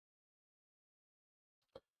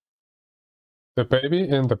The baby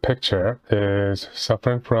in the picture is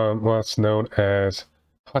suffering from what's known as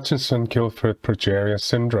Hutchinson-Gilford progeria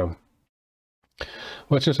syndrome,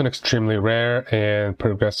 which is an extremely rare and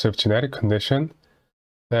progressive genetic condition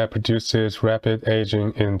that produces rapid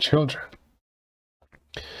aging in children.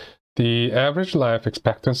 The average life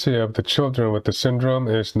expectancy of the children with the syndrome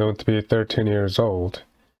is known to be 13 years old.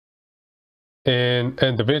 In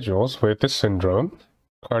individuals with this syndrome,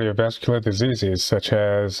 cardiovascular diseases such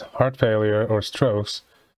as heart failure or strokes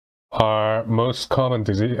are most common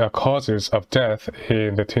causes of death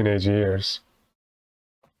in the teenage years.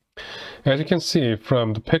 As you can see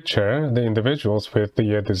from the picture, the individuals with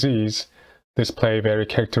the disease display very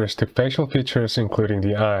characteristic facial features, including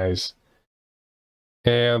the eyes.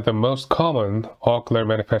 And the most common ocular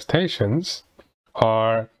manifestations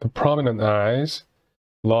are the prominent eyes,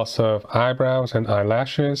 loss of eyebrows and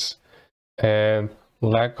eyelashes, and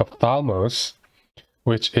lack of thalamus,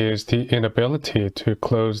 which is the inability to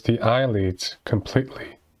close the eyelids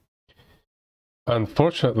completely.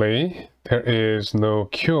 Unfortunately, there is no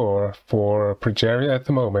cure for progeria at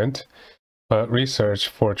the moment, but research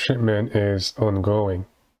for treatment is ongoing.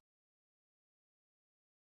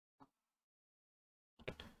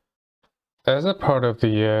 As a part of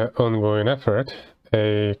the ongoing effort,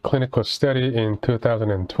 a clinical study in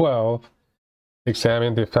 2012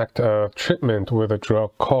 examined the effect of treatment with a drug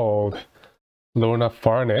called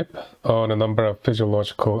lonafarnib on a number of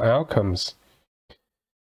physiological outcomes.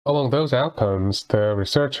 Among those outcomes, the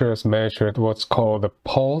researchers measured what's called the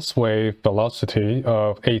pulse wave velocity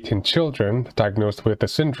of 18 children diagnosed with the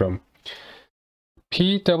syndrome.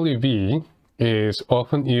 PWV is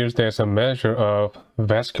often used as a measure of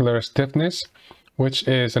vascular stiffness, which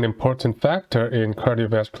is an important factor in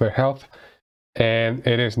cardiovascular health, and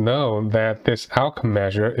it is known that this outcome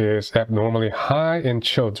measure is abnormally high in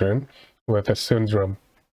children with the syndrome.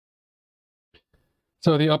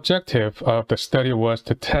 So the objective of the study was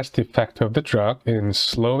to test the effect of the drug in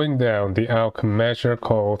slowing down the outcome measure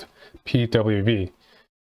called PWV.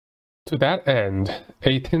 To that end,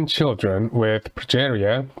 18 children with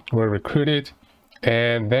progeria were recruited,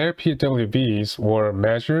 and their PWVs were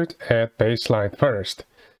measured at baseline first.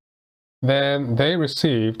 Then they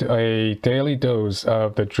received a daily dose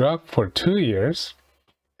of the drug for 2 years,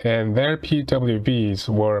 and their PWVs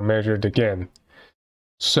were measured again.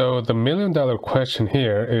 So the million-dollar question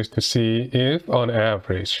here is to see if, on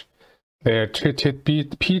average, their treated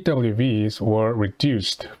PWVs were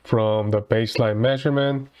reduced from the baseline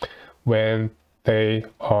measurement when they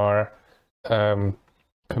are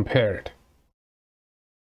compared.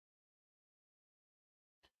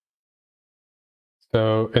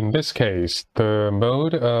 So in this case, the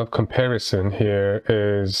mode of comparison here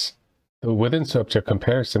is the within-subject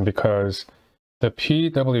comparison, because the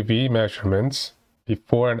PWV measurements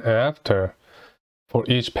before and after for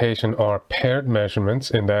each patient are paired measurements,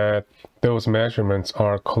 in that those measurements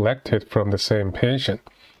are collected from the same patient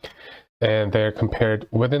and they're compared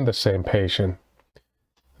within the same patient.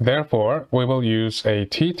 Therefore, we will use a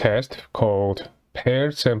t-test called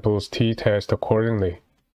paired samples t-test accordingly.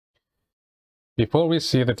 Before we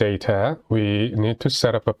see the data, we need to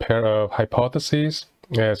set up a pair of hypotheses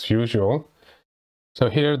as usual. So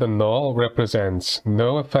here the null represents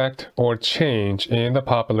no effect or change in the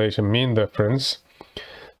population mean difference.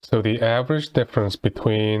 So the average difference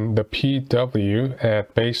between the PW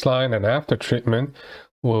at baseline and after treatment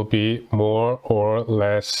will be more or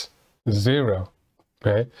less 0,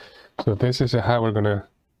 right? So this is how we're going to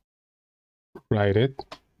write it.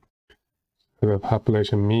 The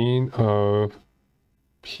population mean of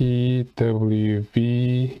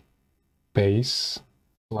PWV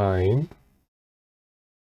baseline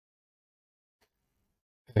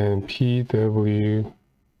and PWV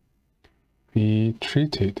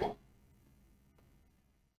treated.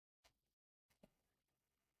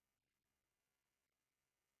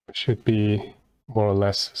 Should be more or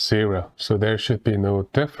less 0. So there should be no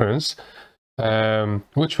difference,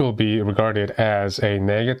 which will be regarded as a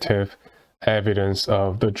negative evidence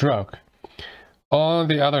of the drug. On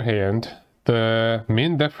the other hand, the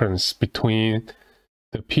mean difference between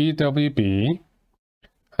the PWVs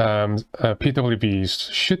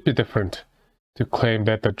should be different to claim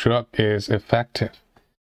that the drug is effective.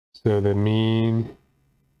 So the mean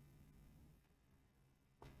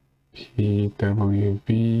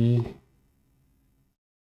PWV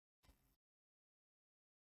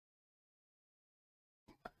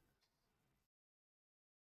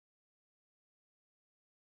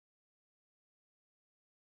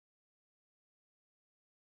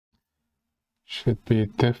should be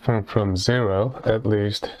different from 0, at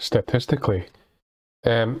least statistically.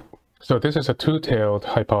 So this is a two-tailed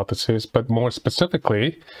hypothesis, but more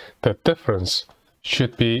specifically, the difference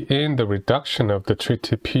should be in the reduction of the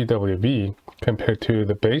treated PWV compared to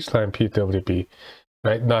the baseline PWV,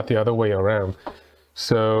 right? Not the other way around.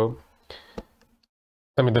 So,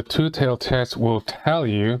 I mean, the two-tailed test will tell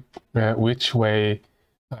you which way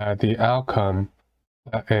the outcome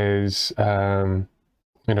is,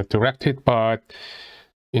 directed, but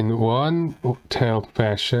in one-tailed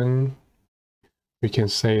fashion, we can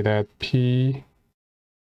say that PWV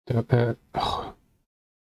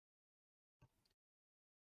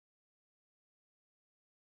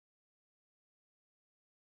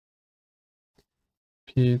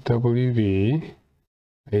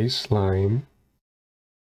baseline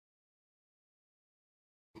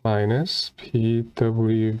minus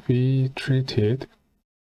PWV treated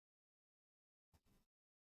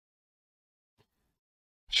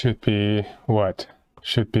should be what?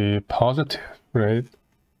 Should be positive, right?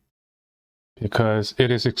 Because it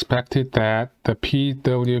is expected that the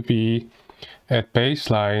PWV at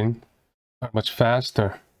baseline are much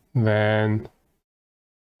faster than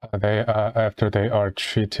they are after they are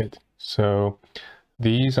treated. So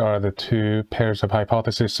these are the two pairs of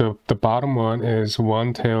hypotheses. So the bottom one is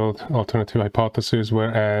one-tailed alternative hypothesis,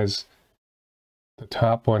 whereas the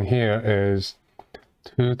top one here is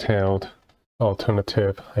two-tailed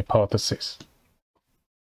alternative hypothesis.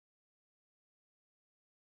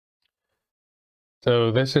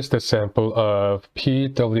 So this is the sample of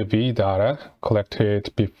PWV data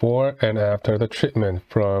collected before and after the treatment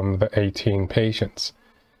from the 18 patients.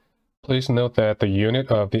 Please note that the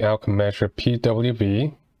unit of the outcome measure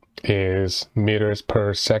PWV is meters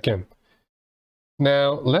per second.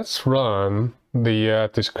 Now let's run the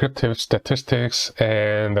descriptive statistics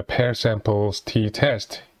and the pair samples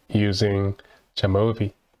t-test using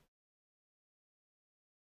Jamovi.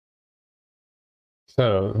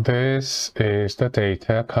 So this is the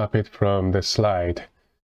data copied from the slide.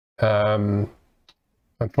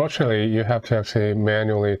 Unfortunately, you have to actually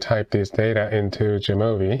manually type this data into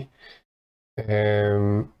Jamovi,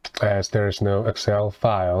 as there is no Excel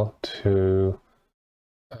file to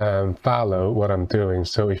follow what I'm doing.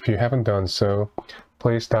 So if you haven't done so,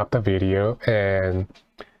 please stop the video and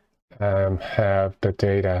have the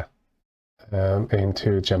data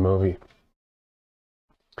into Jamovi.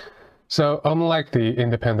 So unlike the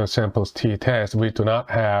independent samples t-test, we do not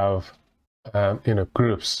have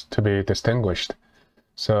groups to be distinguished.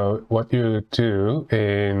 So what you do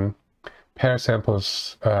in pair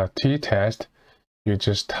samples t-test, you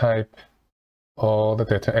just type all the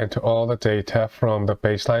data, enter all the data from the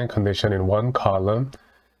baseline condition in one column,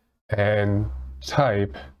 and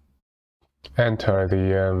enter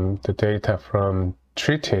the data from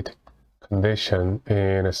treated condition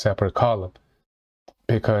in a separate column.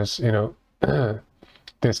 Because this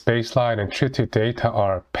baseline and treated data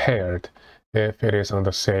are paired if it is on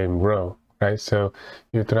the same row, right? So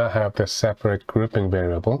you do not have the separate grouping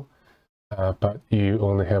variable, but you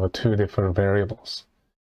only have two different variables.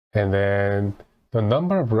 And then the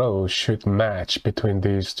number of rows should match between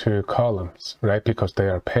these two columns, right? Because they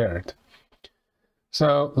are paired.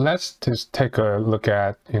 So let's just take a look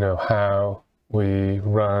at how we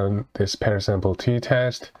run this pair sample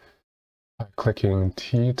t-test. By clicking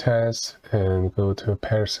t-test and go to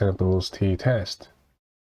pair samples t-test.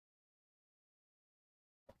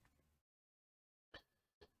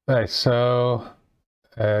 Right, so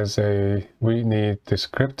we need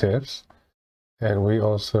descriptives, and we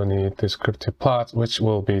also need descriptive plots, which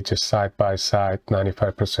will be just side-by-side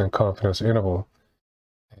 95% confidence interval.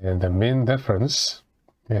 And the mean difference,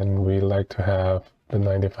 and we like to have the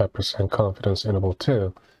 95% confidence interval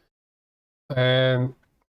too. And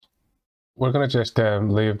we're going to just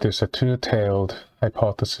leave this a two-tailed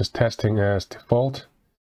hypothesis testing as default.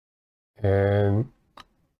 And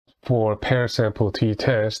for pair sample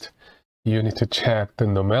t-test, you need to check the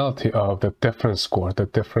normality of the difference score, the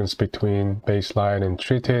difference between baseline and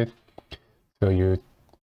treated. So you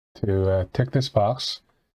tick this box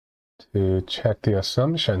to check the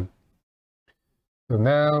assumption. So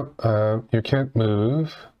now you can't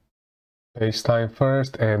move baseline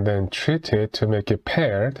first and then treated to make it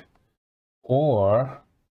paired. Or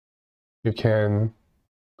you can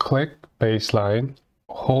click baseline,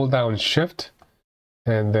 hold down shift,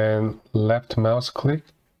 and then left mouse click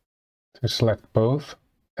to select both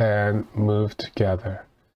and move together.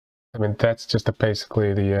 I mean, that's just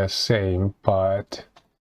basically the same, but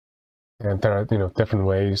there are different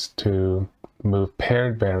ways to move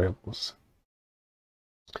paired variables.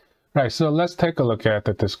 Right, so let's take a look at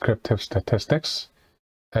the descriptive statistics.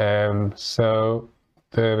 So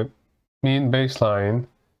the mean baseline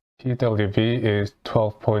PWV is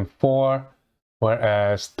 12.4,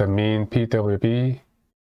 whereas the mean PWV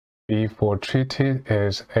for treated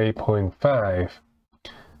is 8.5.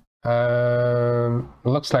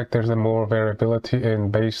 Looks like there's a more variability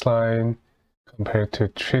in baseline compared to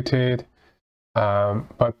treated,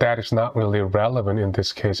 but that is not really relevant in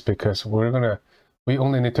this case because we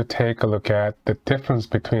only need to take a look at the difference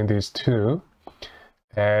between these two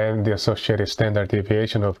and the associated standard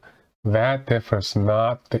deviation of that difference,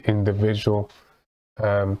 not the individual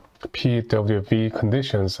PWV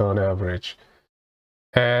conditions on average.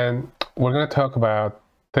 And we're going to talk about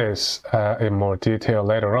this in more detail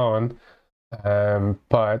later on,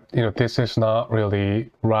 but this is not really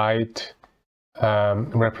right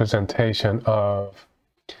representation of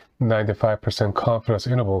 95% confidence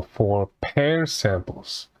interval for pair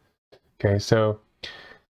samples. Okay, so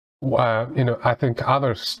I think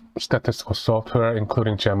other statistical software,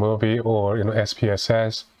 including Jamovi or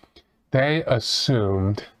SPSS, they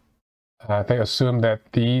assumed that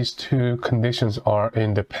these two conditions are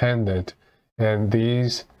independent, and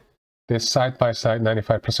this side-by-side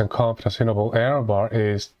 95% confidence interval error bar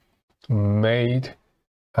is made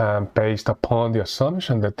based upon the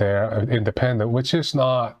assumption that they are independent, which is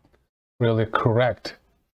not really correct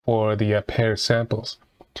for the pair samples.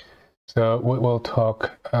 So we will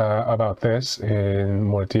talk about this in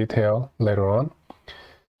more detail later on.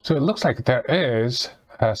 So it looks like there is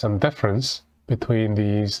some difference between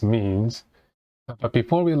these means. But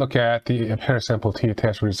before we look at the pair sample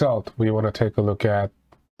t-test result, we want to take a look at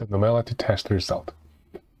the normality test result,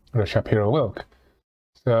 the Shapiro-Wilk.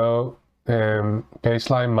 So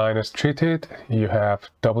baseline minus treated, you have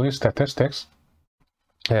W statistics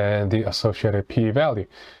and the associated p-value,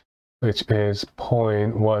 which is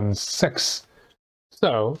 0.16.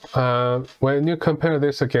 So when you compare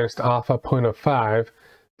this against alpha 0.05,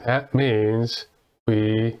 that means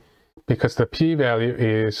because the p-value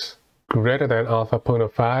is greater than alpha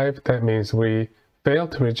 0.05, that means we fail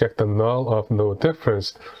to reject the null of no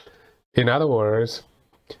difference. In other words,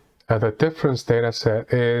 the difference data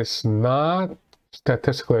set is not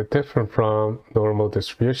statistically different from normal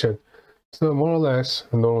distribution. So more or less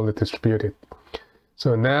normally distributed.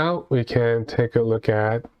 So now we can take a look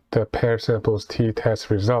at the pair samples t-test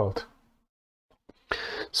result.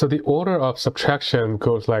 So the order of subtraction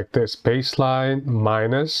goes like this: baseline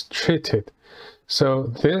minus treated. So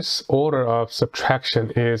this order of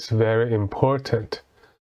subtraction is very important,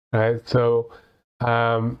 right? So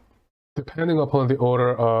depending upon the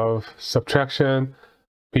order of subtraction,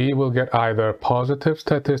 we will get either positive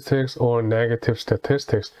statistics or negative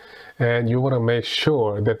statistics. And you want to make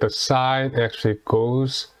sure that the sign actually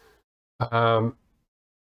goes well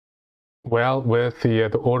with the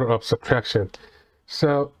order of subtraction.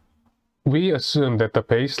 So we assume that the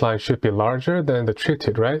baseline should be larger than the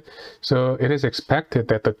treated, right? So it is expected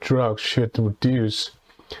that the drug should reduce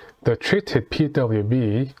the treated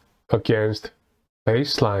PWV against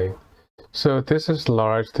baseline. So this is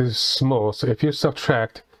large, this is small. So if you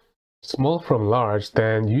subtract small from large,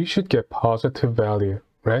 then you should get positive value,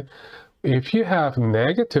 right? If you have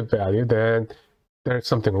negative value, then there's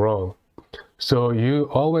something wrong. So you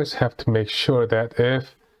always have to make sure that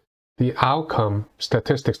if the outcome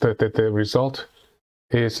statistics, that the result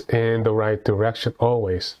is in the right direction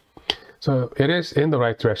always. So it is in the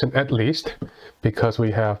right direction, at least, because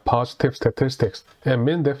we have positive statistics, and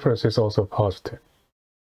mean difference is also positive.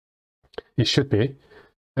 It should be.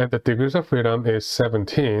 And the degrees of freedom is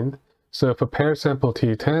 17. So for pair sample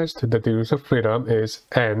t-test, the degrees of freedom is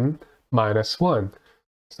n minus 1.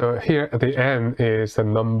 So here the n is the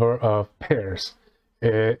number of pairs.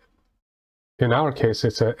 In our case,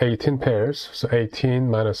 it's 18 pairs. So 18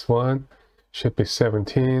 minus 1 should be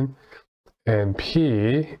 17. And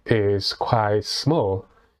p is quite small.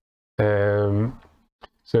 So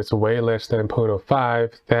it's way less than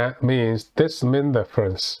 0.05. That means this mean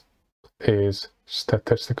difference is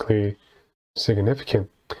statistically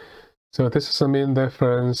significant. So this is a mean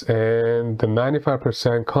difference, and the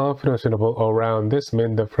 95% confidence interval around this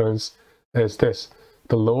mean difference is this.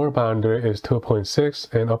 The lower boundary is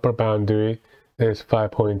 2.6 and upper boundary is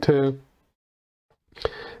 5.2,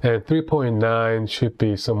 and 3.9 should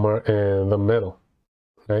be somewhere in the middle,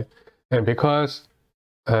 right? And because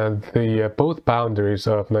both boundaries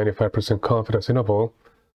of 95% confidence interval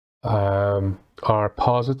are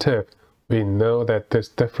positive, we know that this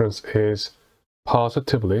difference is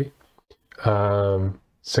positively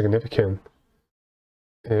significant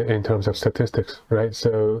in terms of statistics, right?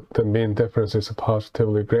 So the mean difference is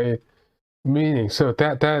positively great, meaning so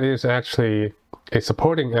that is actually a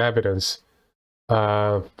supporting evidence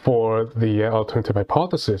for the alternative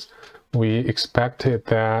hypothesis, we expected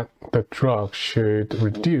that the drug should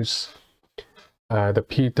reduce the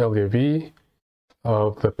PWV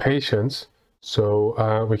of the patients.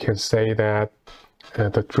 So we can say that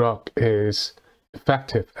the drug is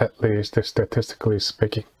effective, at least statistically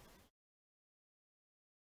speaking.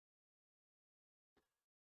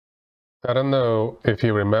 I don't know if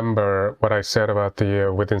you remember what I said about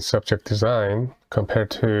the within subject design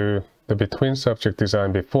compared to the between subject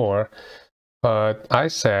design before, but I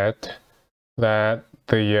said that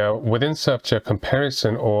the within subject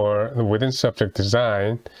comparison or the within subject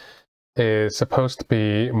design is supposed to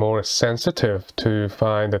be more sensitive to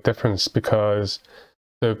find the difference because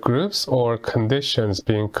the groups or conditions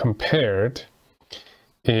being compared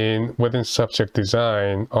in within subject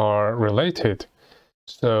design are related.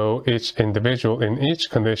 So each individual in each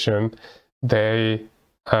condition, they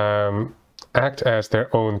act as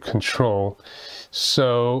their own control.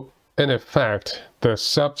 So in effect, the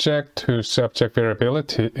subject-to-subject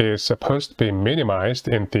variability is supposed to be minimized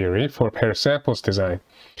in theory for pair samples design.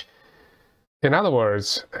 In other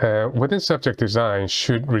words, within subject design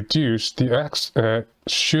should reduce the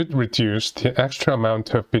extra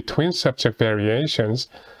amount of between subject variations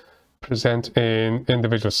present in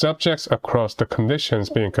individual subjects across the conditions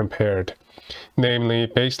being compared, namely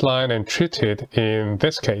baseline and treated in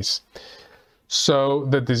this case. So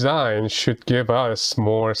the design should give us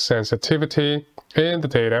more sensitivity in the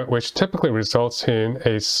data, which typically results in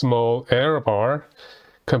a small error bar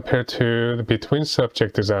compared to the between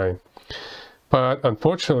subject design. But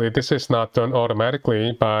unfortunately, this is not done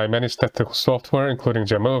automatically by many statistical software, including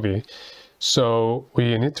Jamovi. So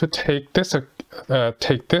we need to take this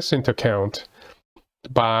into account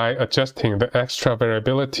by adjusting the extra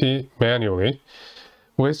variability manually,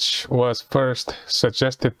 which was first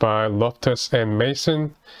suggested by Loftus and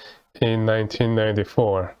Mason in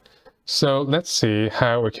 1994. So let's see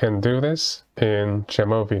how we can do this in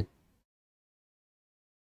Jamovi.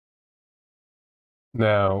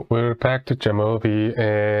 Now we're back to Jamovi,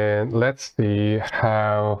 and let's see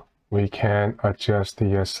how we can adjust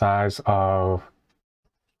the size of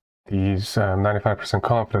these 95%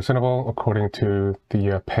 confidence interval according to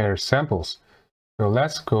the pair samples. So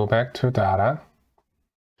let's go back to data.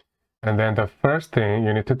 And then the first thing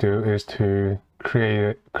you need to do is to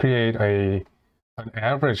create an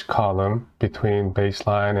average column between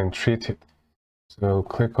baseline and treated. So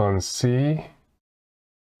click on C,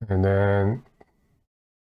 and then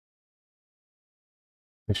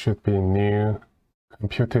it should be new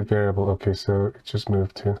computed variable. Okay, so it just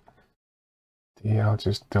moved to D. I'll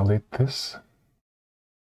just delete this.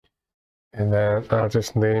 And then I'll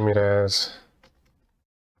just name it as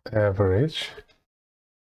average.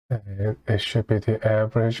 And it should be the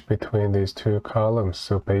average between these two columns.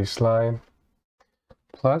 So baseline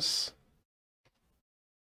plus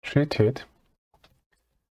treated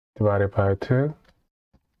divided by 2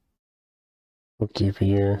 will give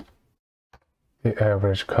you the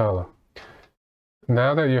average column.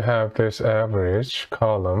 Now that you have this average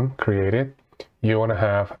column created, you want to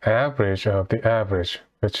have average of the average,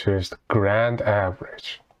 which is the grand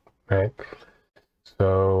average, right?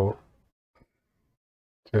 So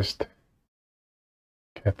just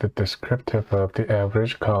get the descriptive of the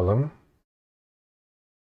average column.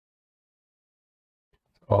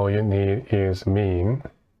 All you need is mean.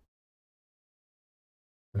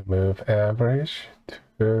 Remove average to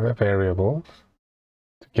the variables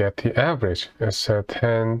to get the average. It's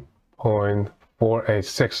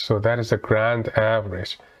 10.486, so that is the grand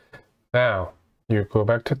average. Now you go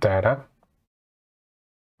back to data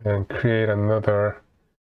and create another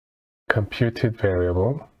computed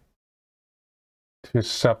variable to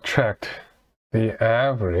subtract the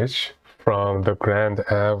average from the grand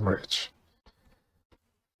average.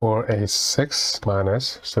 486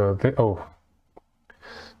 minus, so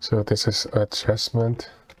this is adjustment.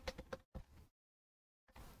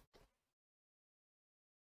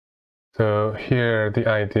 So here the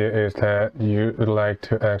idea is that you would like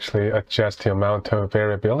to actually adjust the amount of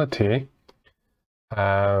variability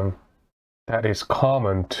that is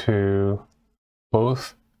common to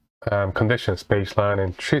both conditions, baseline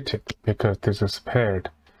and treated, because this is paired.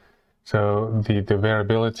 So the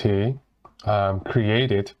variability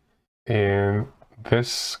created in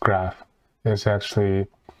this graph is actually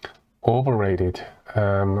overrated,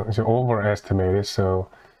 overestimated. So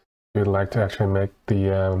we'd like to actually make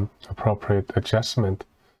the appropriate adjustment.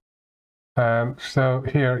 So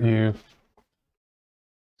here you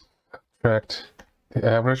subtract the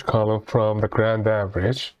average column from the grand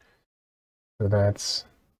average. So that's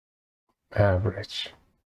average.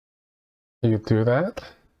 You do that,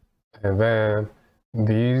 and then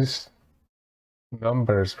these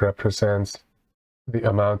numbers represents the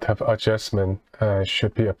amount of adjustment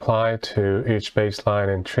should be applied to each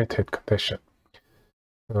baseline and treated condition.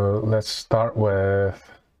 So let's start with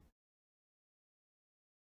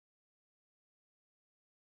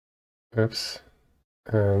the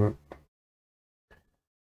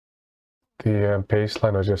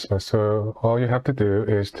baseline adjustment. So all you have to do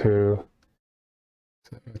is to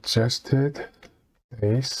adjusted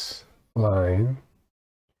baseline,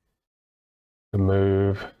 to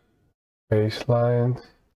move baseline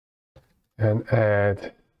and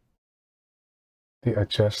add the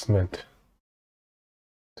adjustment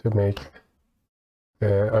to make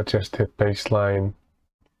the adjusted baseline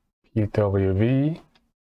PWV,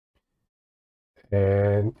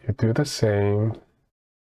 and you do the same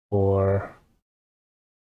for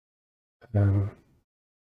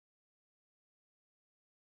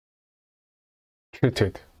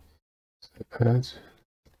treated. So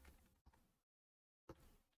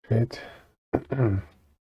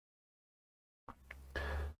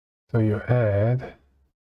so you add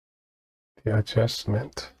the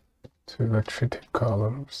adjustment to the treated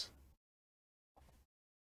columns.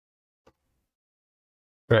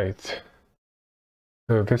 Right.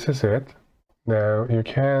 So this is it. Now you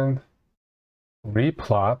can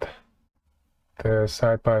replot the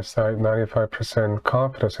side-by-side 95%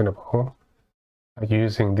 confidence interval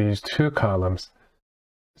using these two columns.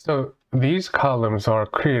 So these columns are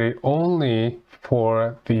created only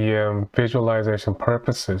for the visualization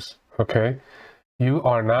purposes, okay? You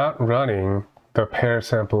are not running the pair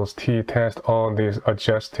samples t-test on these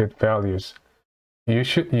adjusted values. You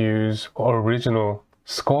should use original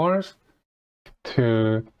scores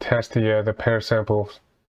to test the pair samples,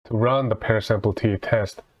 to run the pair sample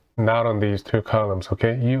t-test, not on these two columns,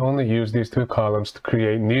 okay? You only use these two columns to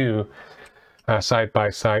create new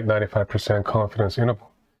side-by-side 95% confidence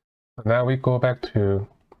interval. Now we go back to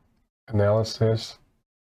analysis,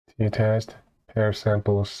 t-test, pair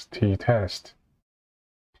samples, t-test.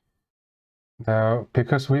 Now,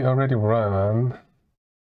 because we already run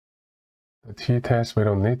the t-test, we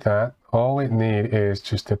don't need that. All we need is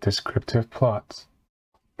just the descriptive plots,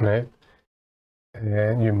 right?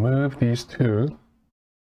 And you move these two,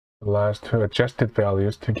 the last two adjusted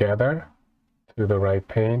values together to the right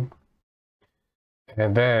pane.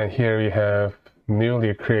 And then here we have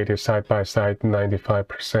newly created side-by-side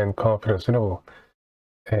 95% confidence interval.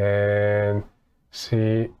 And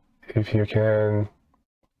see if you can,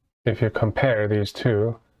 if you compare these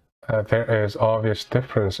two, there is obvious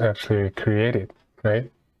difference actually created,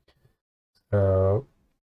 right?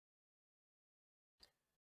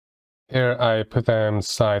 Here I put them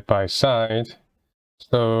side by side.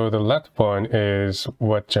 So the left one is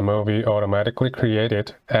what Jamovi automatically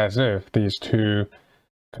created as if these two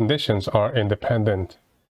conditions are independent.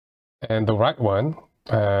 And the right one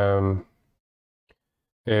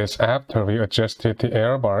is after we adjusted the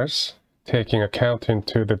error bars, taking account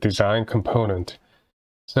into the design component.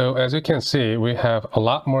 So as you can see, we have a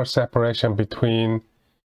lot more separation between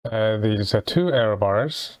these two error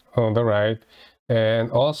bars on the right,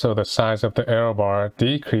 and also the size of the error bar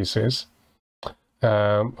decreases,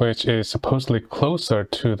 which is supposedly closer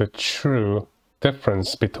to the true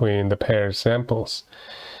difference between the pair samples.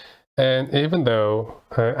 And even though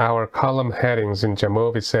our column headings in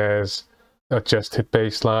Jamovi says adjusted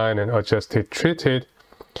baseline and adjusted treated,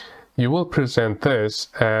 you will present this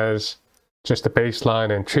as just the baseline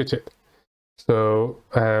and treated. So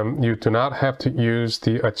you do not have to use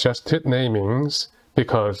the adjusted namings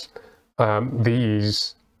because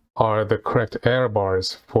these are the correct error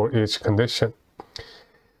bars for each condition.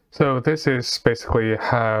 So this is basically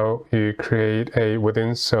how you create a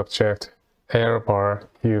within subject error bar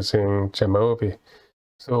using Jamovi.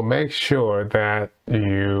 So make sure that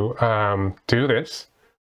you do this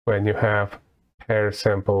when you have pair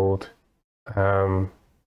sampled,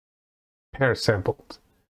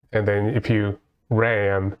 and then if you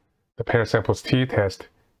ran the pair samples t-test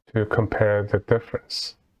to compare the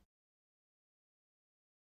difference.